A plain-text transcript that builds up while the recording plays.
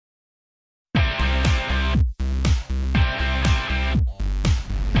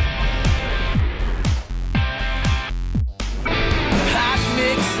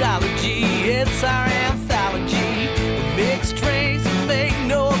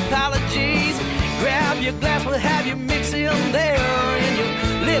your glass, we'll have you mix in there in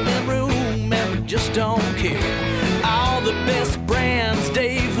your living room, and we just don't care. All the best brands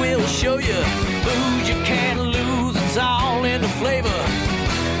Dave will show you. Booze you can't lose, it's all in the flavor.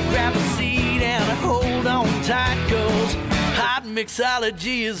 Grab a seat and hold on tight, 'cause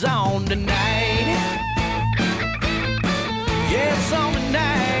Hotmixology is on tonight. Yeah, it's on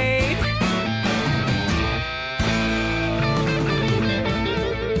tonight.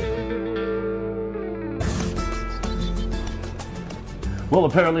 Well,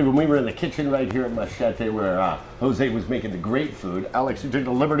 apparently when we were in the kitchen right here at Machete where Jose was making the great food, Alex, you took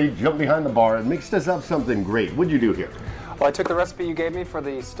the liberty, jumped behind the bar and mixed us up something great. What'd you do here? Well, I took the recipe you gave me for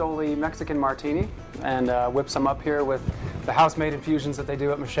the Stoli Mexican Martini and whipped some up here with the house-made infusions that they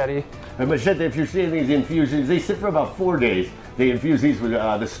do at Machete. At Machete, if you're seeing these infusions, they sit for about 4 days. They infuse these with the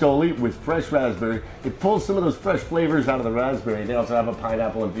Stoli with fresh raspberry. It pulls some of those fresh flavors out of the raspberry. They also have a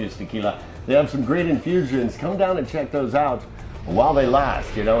pineapple-infused tequila. They have some great infusions. Come down and check those out while they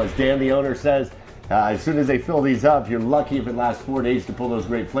last. You know, as Dan, the owner, says, as soon as they fill these up, you're lucky if it lasts 4 days to pull those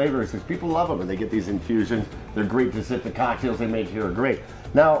great flavors, because people love them and they get these infusions. They're great to sip. The cocktails they make here are great.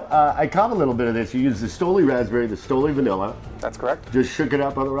 Now, I caught a little bit of this. You use the Stoli raspberry, the Stoli vanilla. That's correct. Just shook it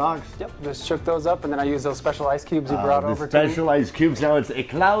up on the rocks? Yep, just shook those up, and then I used those special ice cubes you brought over to me. Special ice cubes. Now, it's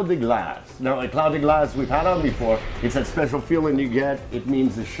Éclats de Glace. Now, Éclats de Glace, we've had on before. It's that special feeling you get. It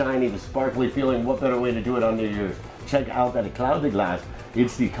means the shiny, the sparkly feeling. What better way to do it on New Year's? Check out that Éclats de Glace.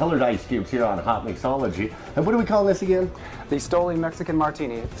 It's the colored ice cubes here on Hotmixology. And what do we call this again? The Stoli Mexican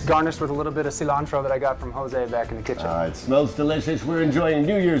Martini. It's garnished with a little bit of cilantro that I got from Jose back in the kitchen. It smells delicious. We're enjoying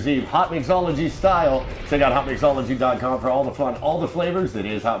New Year's Eve Hotmixology style. Check out Hotmixology.com for all the fun, all the flavors that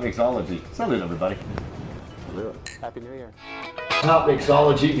is Hotmixology. Salute, everybody. Salute. Happy New Year.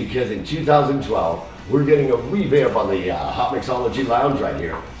 Hotmixology, because in 2012 we're getting a revamp on the Hotmixology Lounge right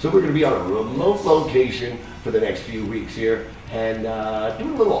here. So we're going to be on a remote location for the next few weeks here and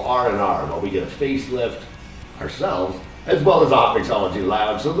do a little R&R while we get a facelift ourselves, as well as a Hotmixology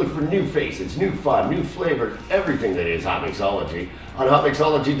Lounge. So look for new faces, new fun, new flavors, everything that is Hotmixology on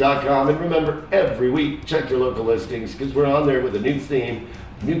Hotmixology.com. And remember, every week check your local listings, because we're on there with a new theme,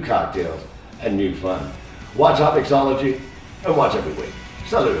 new cocktails, and new fun. Watch Hotmixology and watch every week.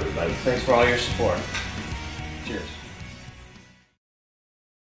 Salute, everybody. Thanks for all your support. Cheers.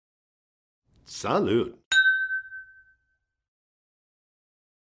 Salute.